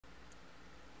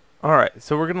Alright,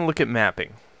 so we're going to look at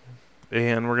mapping.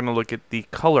 And we're going to look at the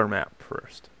color map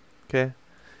first. Okay?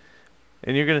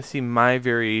 And you're going to see my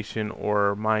variation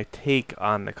or my take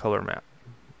on the color map.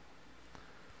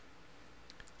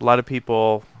 A lot of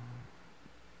people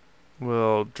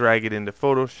will drag it into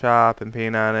Photoshop and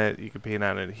paint on it. You can paint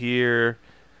on it here.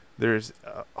 There's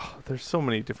so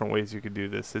many different ways you could do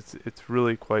this. It's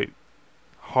really quite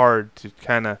hard to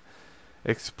kind of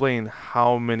explain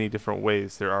how many different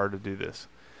ways there are to do this.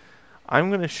 I'm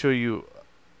going to show you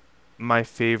my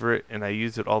favorite, and I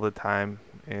use it all the time.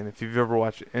 And if you've ever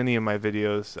watched any of my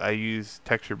videos, I use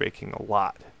texture baking a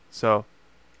lot. So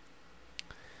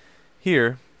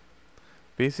here,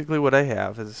 basically what I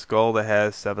have is a skull that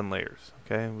has 7 layers.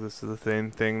 Okay, this is the same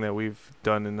thing that we've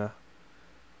done in the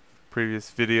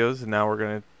previous videos, and now we're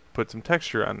going to put some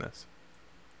texture on this.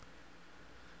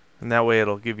 And that way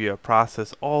it'll give you a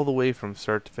process all the way from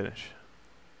start to finish.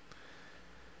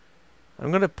 I'm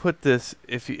going to put this,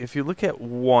 if you look at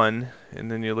 1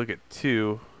 and then you look at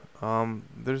 2,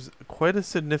 there's quite a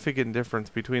significant difference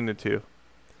between the two.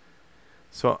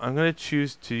 So I'm going to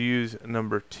choose to use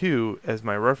number 2 as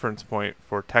my reference point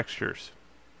for textures.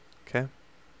 Okay?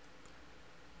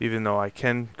 Even though I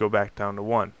can go back down to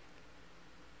 1.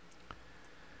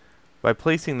 By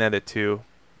placing that at 2,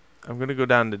 I'm going to go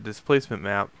down to displacement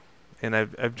map, and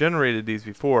I've generated these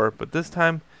before, but this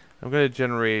time I'm going to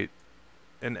generate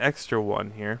an extra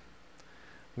one here.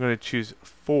 I'm going to choose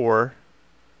 4,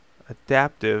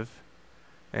 adaptive,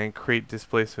 and create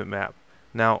displacement map.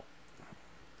 Now,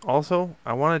 also,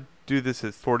 I want to do this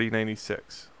at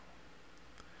 4096,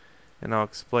 and I'll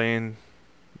explain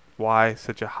why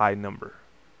such a high number.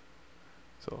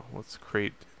 So let's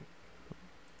create.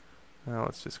 Now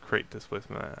let's just create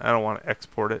displacement. I don't want to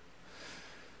export it.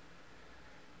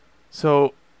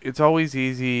 So it's always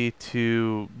easy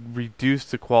to reduce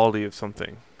the quality of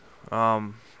something.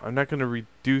 I'm not going to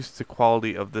reduce the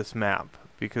quality of this map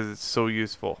because it's so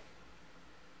useful.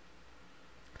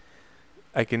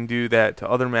 I can do that to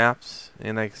other maps,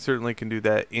 and I certainly can do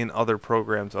that in other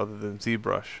programs other than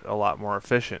ZBrush a lot more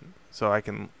efficient. So I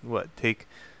can take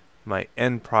my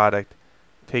end product,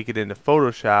 take it into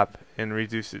Photoshop, and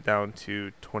reduce it down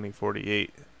to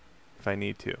 2048 if I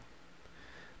need to.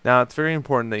 Now, it's very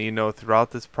important that you know throughout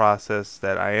this process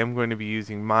that I am going to be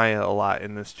using Maya a lot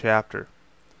in this chapter.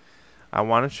 I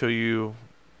want to show you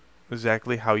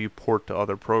exactly how you port to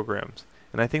other programs.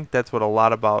 And I think that's what a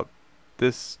lot about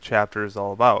this chapter is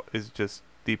all about, is just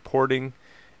the porting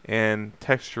and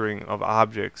texturing of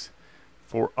objects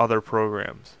for other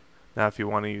programs. Now, if you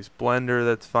want to use Blender,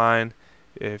 that's fine.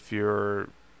 If you're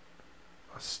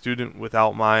a student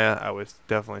without Maya, I would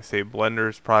definitely say Blender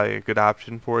is probably a good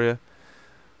option for you.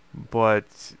 But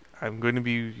I'm going to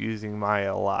be using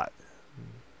Maya a lot.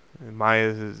 And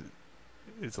Maya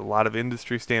is a lot of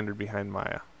industry standard behind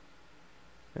Maya,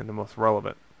 and the most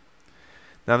relevant.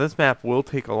 Now this map will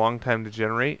take a long time to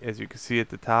generate. As you can see at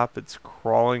the top, it's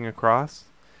crawling across.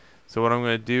 So what I'm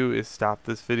going to do is stop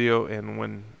this video, and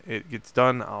when it gets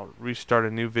done, I'll restart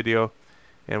a new video,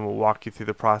 and we'll walk you through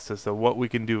the process of what we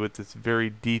can do with this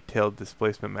very detailed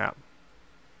displacement map.